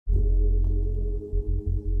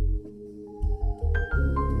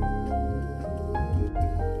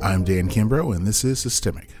I'm Dan Kimbrough, and this is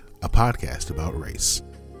Systemic, a podcast about race.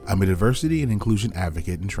 I'm a diversity and inclusion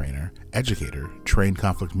advocate and trainer, educator, trained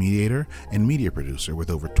conflict mediator, and media producer with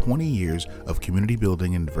over 20 years of community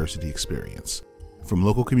building and diversity experience. From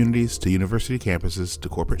local communities to university campuses to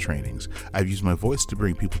corporate trainings, I've used my voice to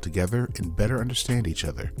bring people together and better understand each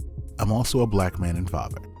other. I'm also a Black man and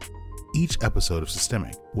father. Each episode of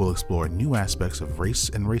Systemic will explore new aspects of race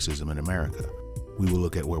and racism in America. We will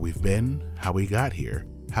look at where we've been, how we got here,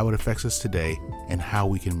 how it affects us today, and how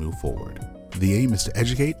we can move forward. The aim is to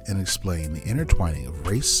educate and explain the intertwining of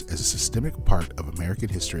race as a systemic part of American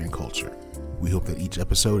history and culture. We hope that each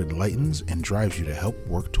episode enlightens and drives you to help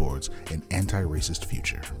work towards an anti-racist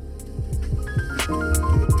future.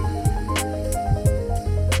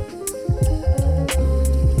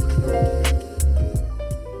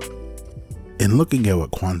 In looking at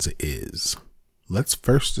what Kwanzaa is, let's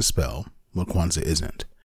first dispel what Kwanzaa isn't.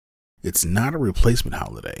 It's not a replacement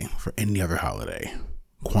holiday for any other holiday.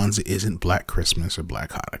 Kwanzaa isn't Black Christmas or Black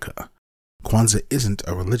Hanukkah. Kwanzaa isn't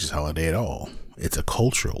a religious holiday at all. It's a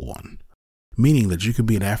cultural one, meaning that you could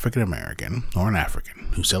be an African American or an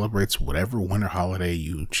African who celebrates whatever winter holiday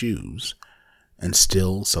you choose and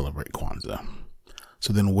still celebrate Kwanzaa.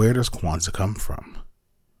 So then where does Kwanzaa come from?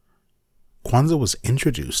 Kwanzaa was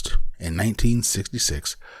introduced in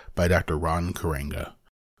 1966 by Dr. Ron Karenga,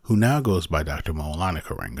 who now goes by Dr. Maulana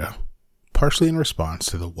Karenga, partially in response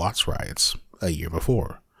to the Watts riots a year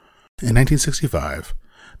before. In 1965,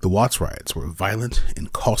 the Watts riots were a violent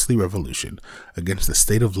and costly revolution against the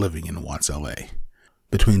state of living in Watts, LA.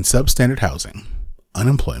 Between substandard housing,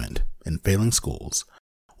 unemployment, and failing schools,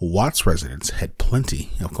 Watts residents had plenty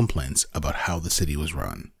of complaints about how the city was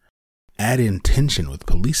run. Add in tension with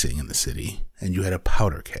policing in the city, and you had a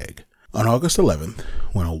powder keg. On August 11th,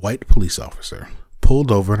 when a white police officer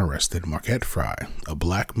pulled over and arrested Marquette Fry, a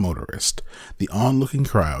Black motorist, the onlooking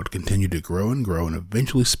crowd continued to grow and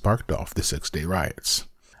eventually sparked off the 6-day riots.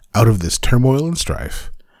 Out of this turmoil and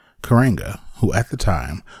strife, Karenga, who at the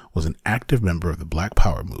time was an active member of the Black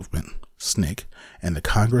Power movement, SNCC, and the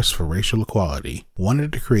Congress for Racial Equality,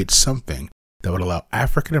 wanted to create something that would allow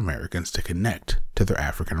African Americans to connect to their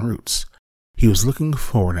African roots. He was looking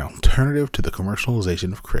for an alternative to the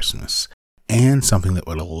commercialization of Christmas, and something that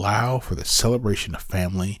would allow for the celebration of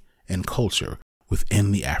family and culture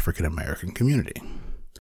within the African American community.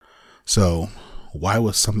 So, why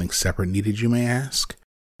was something separate needed, you may ask?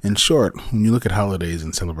 In short, when you look at holidays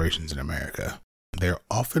and celebrations in America, they are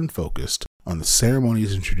often focused on the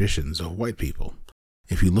ceremonies and traditions of white people.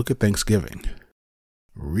 If you look at Thanksgiving,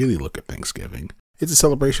 really look at Thanksgiving, it's a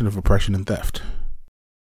celebration of oppression and theft.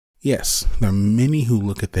 Yes, there are many who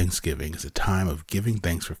look at Thanksgiving as a time of giving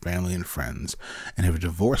thanks for family and friends and have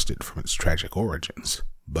divorced it from its tragic origins.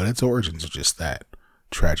 But its origins are just that,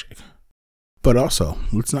 tragic. But also,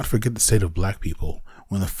 let's not forget the state of Black people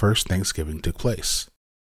when the first Thanksgiving took place.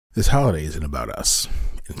 This holiday isn't about us.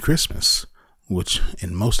 And Christmas, which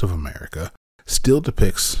in most of America still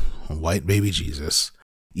depicts white baby Jesus,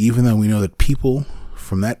 even though we know that people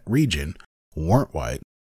from that region weren't white,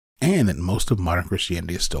 and that most of modern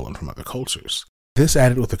Christianity is stolen from other cultures. This,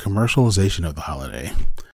 added with the commercialization of the holiday,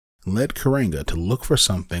 led Karenga to look for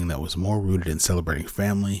something that was more rooted in celebrating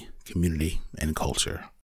family, community, and culture.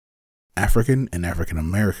 African and African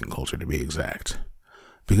American culture, to be exact.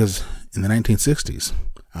 Because in the 1960s,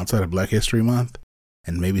 outside of Black History Month,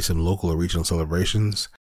 and maybe some local or regional celebrations,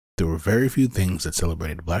 there were very few things that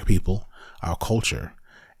celebrated Black people, our culture,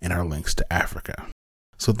 and our links to Africa.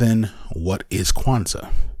 So then, what is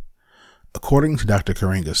Kwanzaa? According to Dr.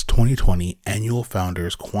 Karenga's 2020 annual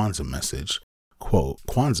Founders Kwanzaa message, quote,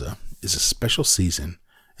 Kwanzaa is a special season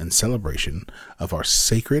and celebration of our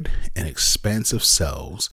sacred and expansive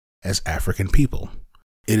selves as African people.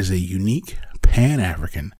 It is a unique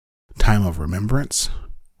Pan-African time of remembrance,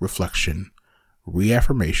 reflection,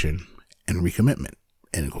 reaffirmation, and recommitment,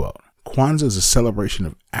 end quote. Kwanzaa is a celebration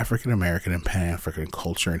of African American and Pan-African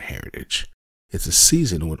culture and heritage. It's a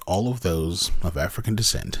season when all of those of African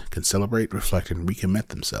descent can celebrate, reflect, and recommit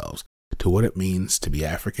themselves to what it means to be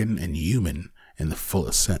African and human in the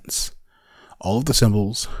fullest sense. All of the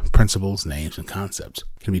symbols, principles, names, and concepts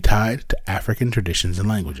can be tied to African traditions and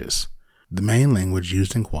languages. The main language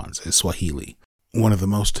used in Kwanzaa is Swahili, one of the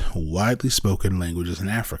most widely spoken languages in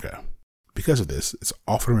Africa. Because of this, it's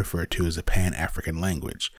often referred to as a Pan-African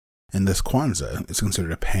language, and thus Kwanzaa is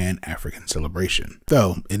considered a Pan-African celebration,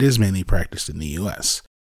 though it is mainly practiced in the U.S.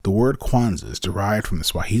 The word Kwanzaa is derived from the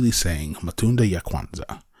Swahili saying Matunda ya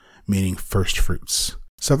Kwanzaa, meaning first fruits.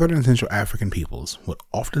 Southern and Central African peoples would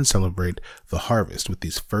often celebrate the harvest with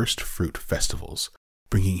these first fruit festivals,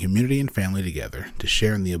 bringing community and family together to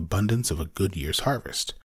share in the abundance of a good year's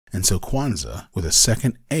harvest. And so Kwanzaa, with a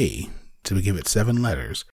second A to give it 7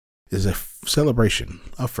 letters, is a celebration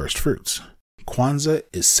of first fruits. Kwanzaa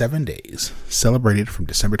is 7 days, celebrated from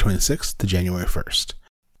December 26th to January 1st.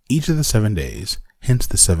 Each of the 7 days, hence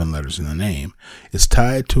the 7 letters in the name, is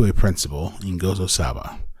tied to a principle in Ngozo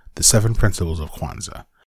Saba, the 7 principles of Kwanzaa.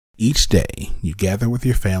 Each day, you gather with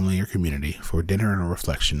your family or community for dinner and a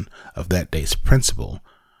reflection of that day's principle,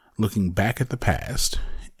 looking back at the past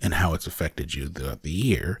and how it's affected you throughout the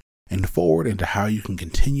year, and forward into how you can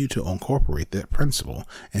continue to incorporate that principle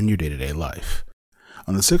in your day-to-day life.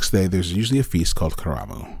 On the 6th day, there's usually a feast called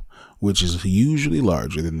Karamu, which is usually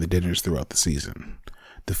larger than the dinners throughout the season.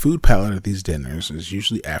 The food palette at these dinners is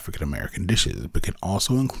usually African American dishes, but can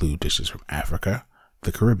also include dishes from Africa,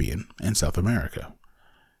 the Caribbean, and South America.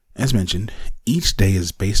 As mentioned, each day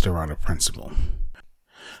is based around a principle.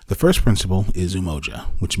 The first principle is Umoja,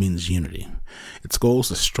 which means unity. Its goal is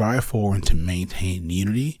to strive for and to maintain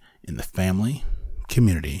unity in the family,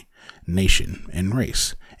 community, nation, and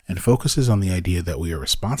race, and focuses on the idea that we are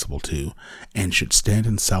responsible to and should stand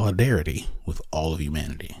in solidarity with all of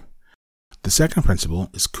humanity. The second principle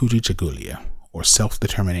is Kujichagulia, or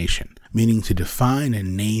self-determination, meaning to define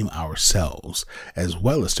and name ourselves, as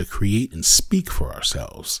well as to create and speak for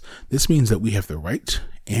ourselves. This means that we have the right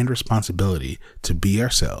and responsibility to be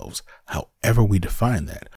ourselves, however we define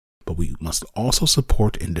that, but we must also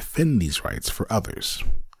support and defend these rights for others.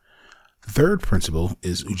 The third principle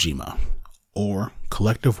is Ujima, or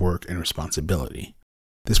collective work and responsibility.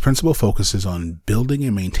 This principle focuses on building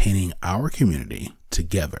and maintaining our community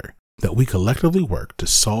together, that we collectively work to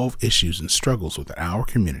solve issues and struggles within our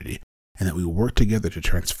community, and that we work together to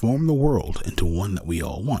transform the world into one that we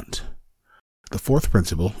all want. The fourth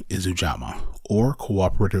principle is Ujamaa, or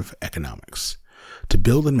cooperative economics, to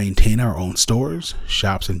build and maintain our own stores,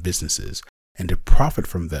 shops, and businesses, and to profit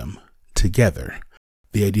from them together.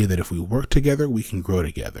 The idea that if we work together, we can grow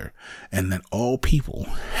together, and that all people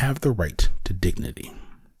have the right to dignity.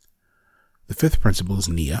 The fifth principle is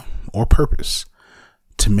Nia, or purpose,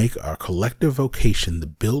 to make our collective vocation the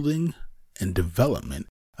building and development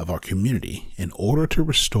of our community in order to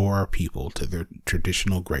restore our people to their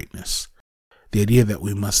traditional greatness. The idea that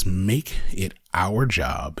we must make it our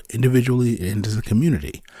job, individually and as a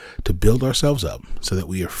community, to build ourselves up so that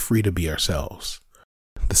we are free to be ourselves.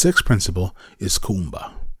 The sixth principle is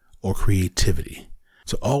Kuumba, or creativity,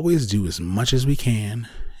 to always do as much as we can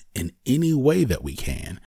in any way that we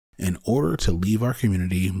can in order to leave our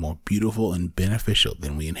community more beautiful and beneficial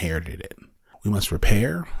than we inherited it. We must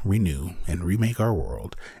repair, renew, and remake our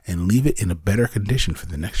world and leave it in a better condition for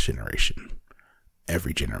the next generation,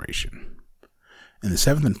 every generation. And the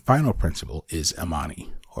seventh and final principle is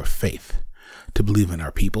Amani, or faith, to believe in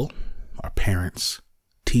our people, our parents,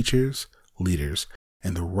 teachers, leaders,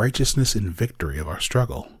 and the righteousness and victory of our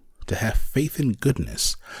struggle, to have faith in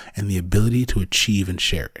goodness and the ability to achieve and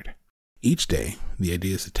share it. Each day, the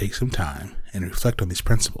idea is to take some time and reflect on these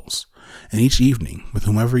principles. And each evening, with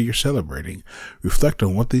whomever you're celebrating, reflect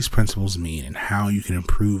on what these principles mean and how you can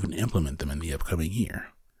improve and implement them in the upcoming year.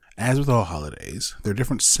 As with all holidays, there are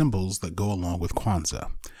different symbols that go along with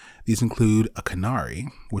Kwanzaa. These include a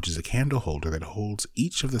kanari, which is a candle holder that holds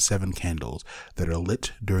each of the 7 candles that are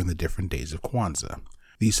lit during the different days of Kwanzaa.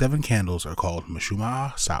 These 7 candles are called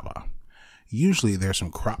Mshumaa Saba. Usually there are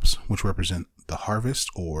some crops which represent the harvest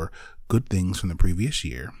or good things from the previous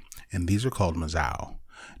year, and these are called Mazao.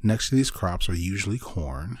 Next to these crops are usually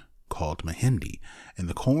corn, called Mahindi, and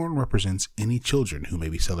the corn represents any children who may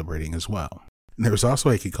be celebrating as well. There is also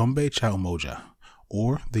a Kikombe Cha Umoja,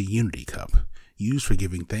 or the Unity Cup, used for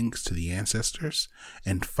giving thanks to the ancestors,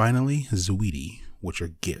 and finally Zawadi, which are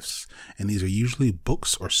gifts, and these are usually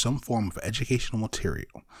books or some form of educational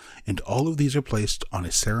material, and all of these are placed on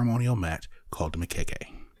a ceremonial mat called Mikeke.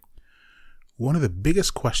 One of the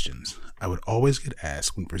biggest questions I would always get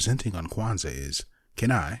asked when presenting on Kwanzaa is,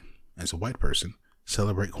 can I, as a white person,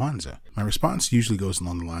 celebrate Kwanzaa? My response usually goes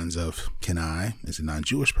along the lines of, can I, as a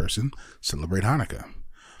non-Jewish person, celebrate Hanukkah?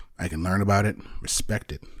 I can learn about it,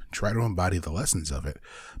 respect it, try to embody the lessons of it,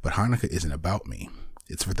 but Hanukkah isn't about me.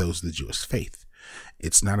 It's for those of the Jewish faith.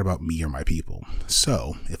 It's not about me or my people.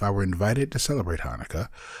 So, if I were invited to celebrate Hanukkah,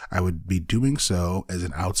 I would be doing so as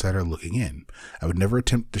an outsider looking in. I would never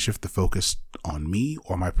attempt to shift the focus on me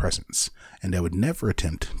or my presence, and I would never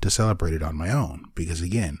attempt to celebrate it on my own, because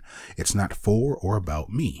again, it's not for or about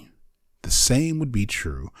me. The same would be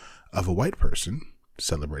true of a white person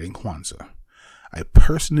celebrating Kwanzaa. I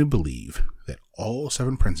personally believe that all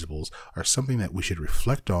 7 principles are something that we should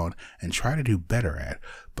reflect on and try to do better at,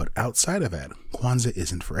 but outside of that, Kwanzaa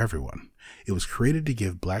isn't for everyone. It was created to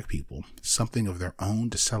give Black people something of their own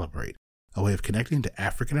to celebrate, a way of connecting to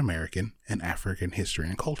African American and African history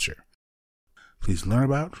and culture. Please learn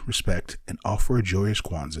about, respect, and offer a joyous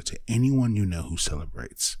Kwanzaa to anyone you know who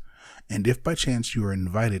celebrates. And if by chance you are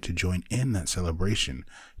invited to join in that celebration,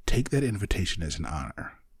 take that invitation as an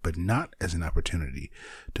honor, but not as an opportunity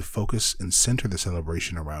to focus and center the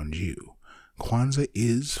celebration around you. Kwanzaa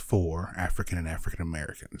is for African and African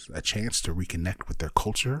Americans, a chance to reconnect with their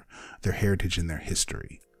culture, their heritage, and their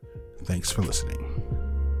history. Thanks for listening.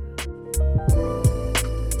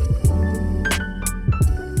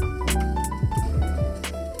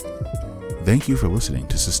 Thank you for listening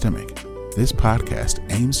to Systemic. This podcast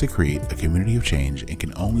aims to create a community of change and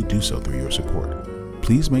can only do so through your support.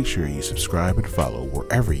 Please make sure you subscribe and follow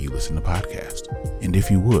wherever you listen to podcasts. And if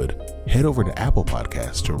you would, head over to Apple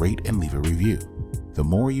Podcasts to rate and leave a review. The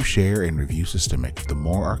more you share and review Systemic, the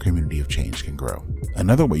more our community of change can grow.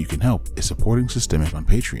 Another way you can help is supporting Systemic on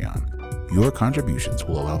Patreon. Your contributions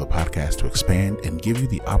will allow the podcast to expand and give you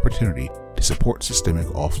the opportunity to support Systemic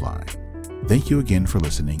offline. Thank you again for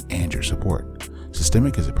listening and your support.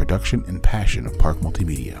 Systemic is a production and passion of Park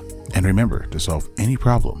Multimedia. And remember, to solve any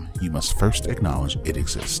problem, you must first acknowledge it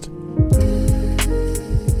exists.